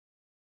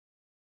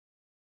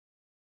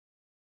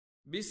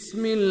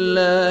بسم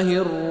اللہ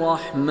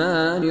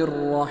الرحمن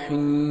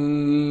الرحیم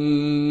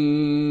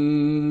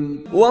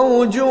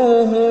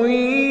ووجوہ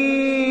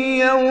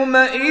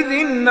یومئذ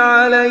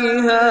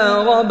علیہا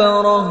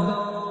غبرہ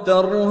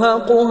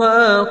ترہقها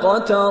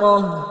قترہ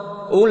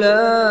اولئک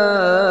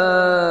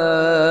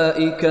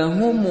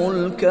هم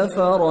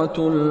الکفرۃ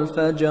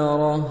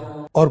الفجرہ۔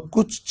 اور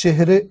کچھ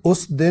چہرے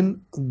اس دن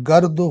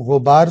گرد و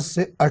غبار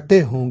سے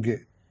اٹے ہوں گے،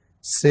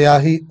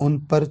 سیاہی ان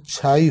پر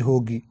چھائی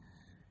ہوگی،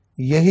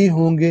 یہی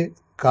ہوں گے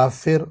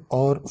کافر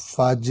اور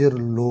فاجر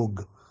لوگ۔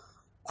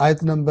 آیت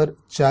نمبر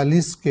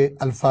 40 کے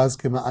الفاظ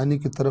کے معانی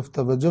کی طرف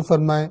توجہ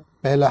فرمائیں۔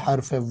 پہلا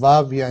حرف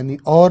واو یعنی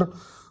اور،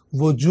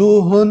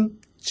 وجوہن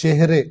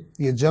چہرے،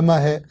 یہ جمع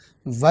ہے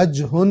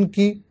وجہن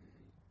کی،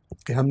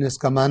 کہ ہم نے اس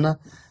کا معنی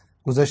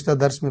گزشتہ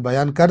درس میں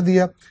بیان کر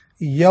دیا۔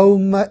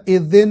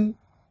 یومئذن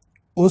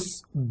اس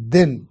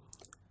دن،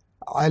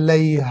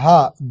 علیہا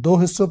دو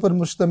حصوں پر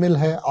مشتمل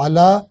ہے،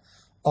 علا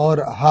اور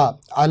ہا۔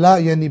 علا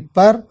یعنی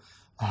پر،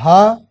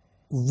 ہا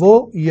وہ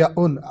یا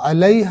ان،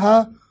 علیہا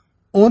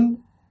ان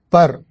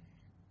پر،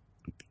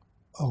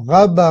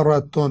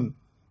 غبرتن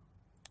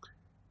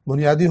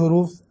بنیادی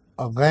حروف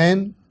غین،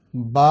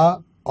 با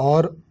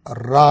اور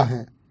را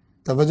ہیں۔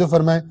 توجہ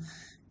فرمائیں،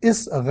 اس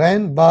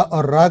غین، با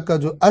اور را کا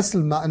جو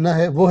اصل معنی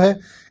ہے وہ ہے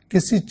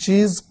کسی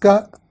چیز کا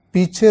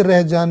پیچھے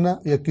رہ جانا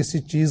یا کسی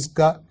چیز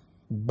کا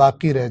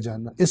باقی رہ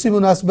جانا۔ اسی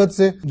مناسبت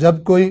سے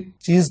جب کوئی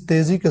چیز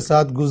تیزی کے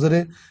ساتھ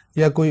گزرے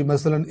یا کوئی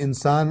مثلا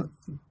انسان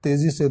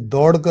تیزی سے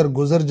دوڑ کر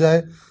گزر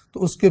جائے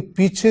تو اس کے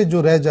پیچھے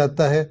جو رہ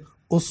جاتا ہے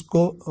اس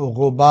کو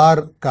غبار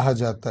کہا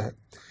جاتا ہے۔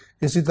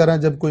 اسی طرح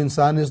جب کوئی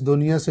انسان اس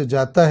دنیا سے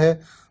جاتا ہے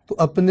تو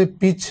اپنے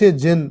پیچھے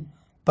جن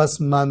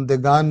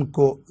پسماندگان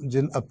کو،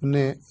 جن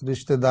اپنے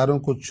رشتہ داروں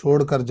کو چھوڑ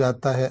کر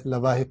جاتا ہے،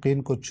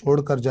 لواحقین کو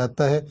چھوڑ کر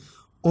جاتا ہے،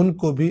 ان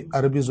کو بھی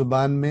عربی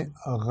زبان میں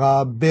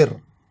غابر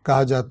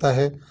کہا جاتا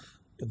ہے۔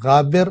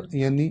 غابر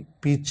یعنی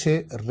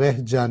پیچھے رہ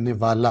جانے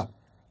والا،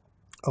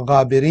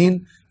 غابرین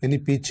یعنی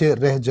پیچھے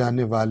رہ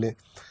جانے والے۔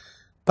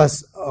 پس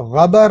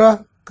غبرہ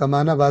کا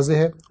معنی واضح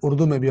ہے،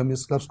 اردو میں بھی ہم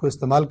اس لفظ کو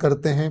استعمال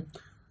کرتے ہیں،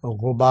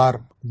 غبار۔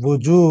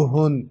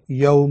 وجوہ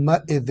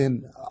یومئذ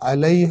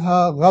علیہا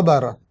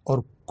غبرہ، اور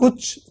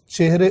کچھ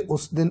چہرے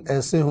اس دن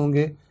ایسے ہوں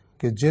گے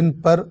کہ جن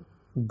پر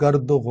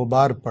گرد و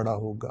غبار پڑا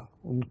ہوگا،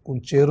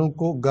 ان چہروں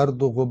کو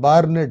گرد و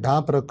غبار نے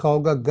ڈھانپ رکھا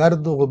ہوگا،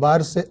 گرد و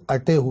غبار سے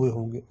اٹے ہوئے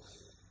ہوں گے۔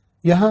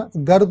 یہاں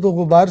گرد و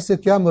غبار سے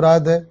کیا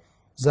مراد ہے؟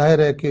 ظاہر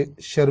ہے کہ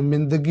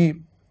شرمندگی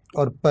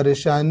اور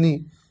پریشانی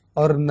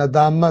اور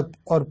ندامت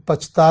اور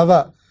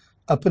پچھتاوا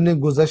اپنے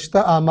گزشتہ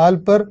اعمال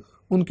پر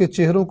ان کے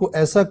چہروں کو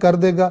ایسا کر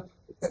دے گا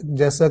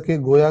جیسا کہ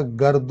گویا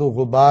گرد و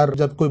غبار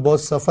جب کوئی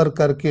بہت سفر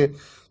کر کے،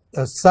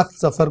 سخت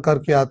سفر کر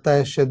کے آتا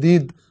ہے،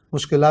 شدید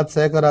مشکلات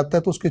سہ کر آتا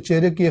ہے، تو اس کے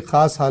چہرے کی ایک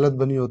خاص حالت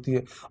بنی ہوتی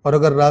ہے، اور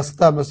اگر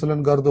راستہ مثلا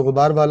گرد و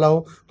غبار والا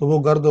ہو تو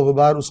وہ گرد و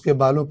غبار اس کے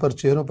بالوں پر،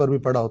 چہروں پر بھی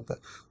پڑا ہوتا ہے۔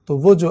 تو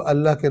وہ جو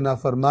اللہ کے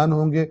نافرمان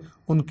ہوں گے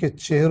ان کے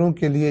چہروں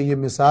کے لیے یہ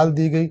مثال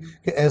دی گئی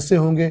کہ ایسے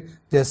ہوں گے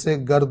جیسے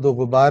گرد و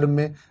غبار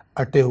میں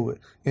اٹے ہوئے،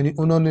 یعنی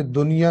انہوں نے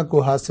دنیا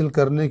کو حاصل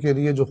کرنے کے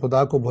لیے جو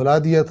خدا کو بھلا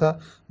دیا تھا،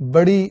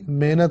 بڑی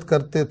محنت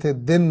کرتے تھے،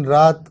 دن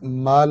رات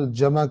مال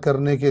جمع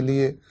کرنے کے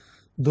لیے،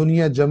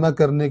 دنیا جمع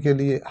کرنے کے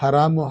لیے،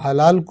 حرام و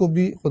حلال کو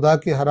بھی، خدا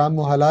کے حرام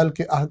و حلال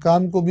کے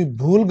احکام کو بھی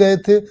بھول گئے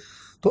تھے۔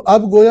 تو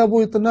اب گویا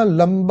وہ اتنا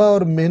لمبا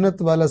اور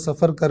محنت والا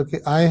سفر کر کے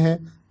آئے ہیں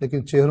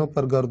لیکن چہروں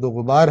پر گرد و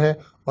غبار ہے،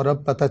 اور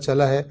اب پتہ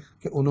چلا ہے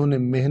کہ انہوں نے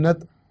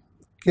محنت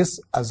کس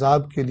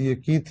عذاب کے لیے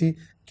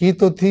کی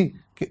تو تھی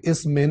کہ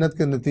اس محنت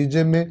کے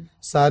نتیجے میں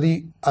ساری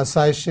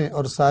آسائشیں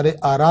اور سارے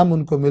آرام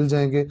ان کو مل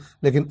جائیں گے،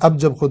 لیکن اب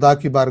جب خدا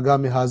کی بارگاہ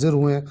میں حاضر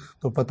ہوئے ہیں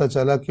تو پتہ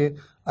چلا کہ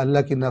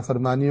اللہ کی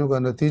نافرمانیوں کا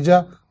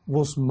نتیجہ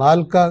وہ اس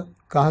مال کا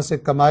کہاں سے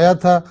کمایا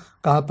تھا،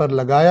 کہاں پر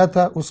لگایا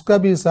تھا، اس کا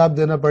بھی حساب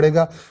دینا پڑے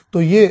گا۔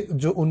 تو یہ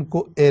جو ان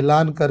کو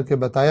اعلان کر کے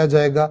بتایا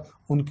جائے گا،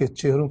 ان کے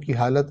چہروں کی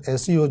حالت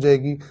ایسی ہو جائے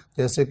گی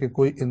جیسے کہ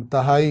کوئی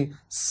انتہائی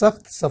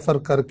سخت سفر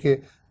کر کے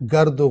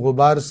گرد و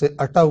غبار سے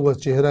اٹا ہوا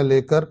چہرہ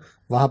لے کر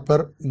وہاں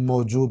پر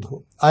موجود ہو۔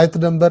 آیت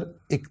نمبر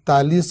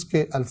 41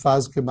 کے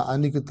الفاظ کے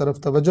معانی کی طرف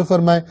توجہ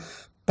فرمائیں۔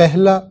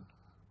 پہلا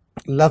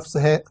لفظ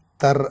ہے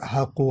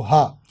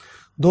ترہقھا،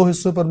 دو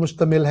حصوں پر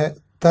مشتمل ہے،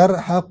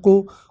 ترہق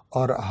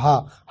اور ہا۔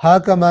 ہا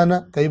کا معنی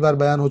کئی بار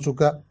بیان ہو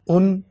چکا،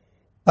 ان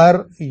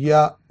پر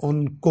یا ان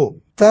کو۔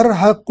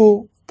 ترہق،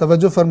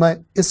 توجہ فرمائیں،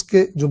 اس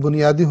کے جو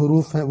بنیادی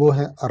حروف ہیں وہ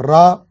ہیں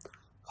را،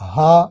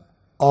 ہا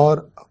اور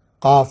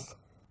قاف۔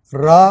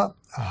 را،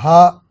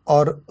 ہا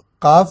اور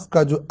قاف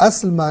کا جو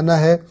اصل معنی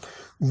ہے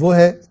وہ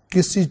ہے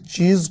کسی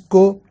چیز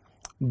کو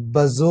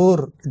بزور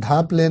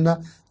ڈھانپ لینا،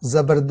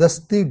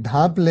 زبردستی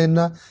ڈھانپ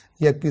لینا،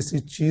 یا کسی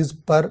چیز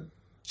پر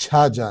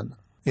چھا جانا۔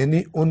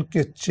 یعنی ان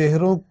کے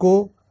چہروں کو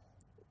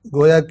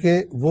گویا کہ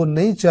وہ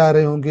نہیں چاہ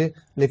رہے ہوں گے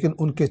لیکن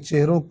ان کے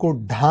چہروں کو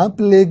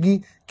ڈھانپ لے گی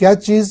کیا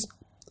چیز؟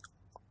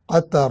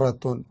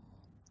 قطرتن۔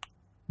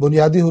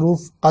 بنیادی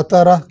حروف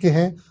قطرہ کے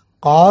ہیں،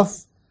 قاف،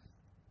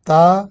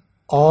 تا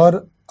اور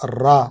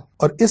را،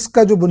 اور اس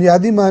کا جو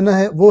بنیادی معنی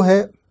ہے وہ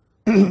ہے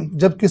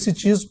جب کسی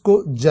چیز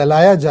کو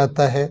جلایا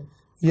جاتا ہے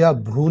یا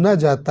بھونا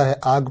جاتا ہے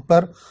آگ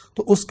پر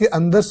تو اس کے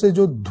اندر سے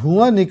جو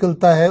دھواں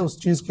نکلتا ہے اس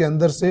چیز کے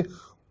اندر سے،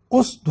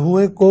 اس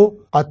دھوئیں کو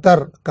قطر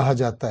کہا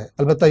جاتا ہے۔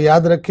 البتہ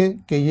یاد رکھیں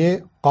کہ یہ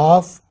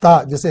قاف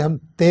تا جسے ہم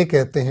تے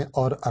کہتے ہیں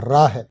اور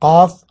را ہے،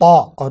 قاف تا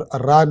اور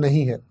را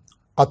نہیں ہے۔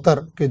 قطر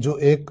کے جو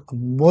ایک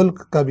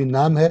ملک کا بھی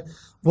نام ہے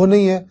وہ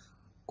نہیں ہے،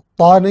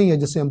 تا نہیں ہے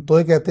جسے ہم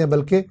توئے کہتے ہیں،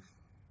 بلکہ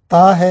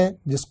تا ہے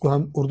جس کو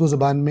ہم اردو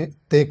زبان میں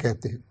تے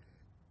کہتے ہیں۔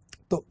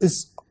 تو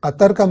اس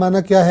قطر کا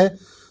معنی کیا ہے؟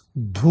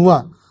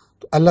 دھواں۔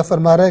 تو اللہ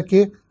فرما رہا ہے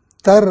کہ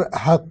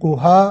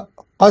ترحقھا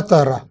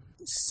قطرہ،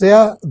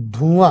 سیاہ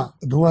دھواں۔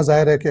 دھواں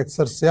ظاہر ہے کہ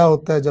اکثر سیاہ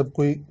ہوتا ہے، جب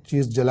کوئی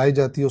چیز جلائی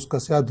جاتی ہے اس کا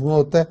سیاہ دھواں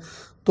ہوتا ہے،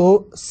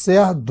 تو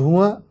سیاہ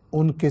دھواں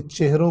ان کے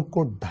چہروں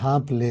کو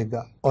ڈھانپ لے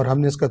گا، اور ہم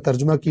نے اس کا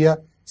ترجمہ کیا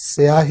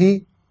سیاہی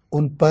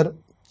ان پر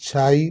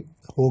چھائی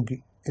ہوگی۔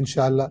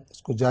 انشاءاللہ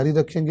اس کو جاری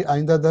رکھیں گے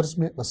آئندہ درس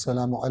میں۔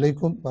 السلام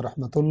علیکم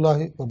ورحمۃ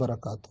اللہ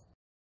وبرکاتہ۔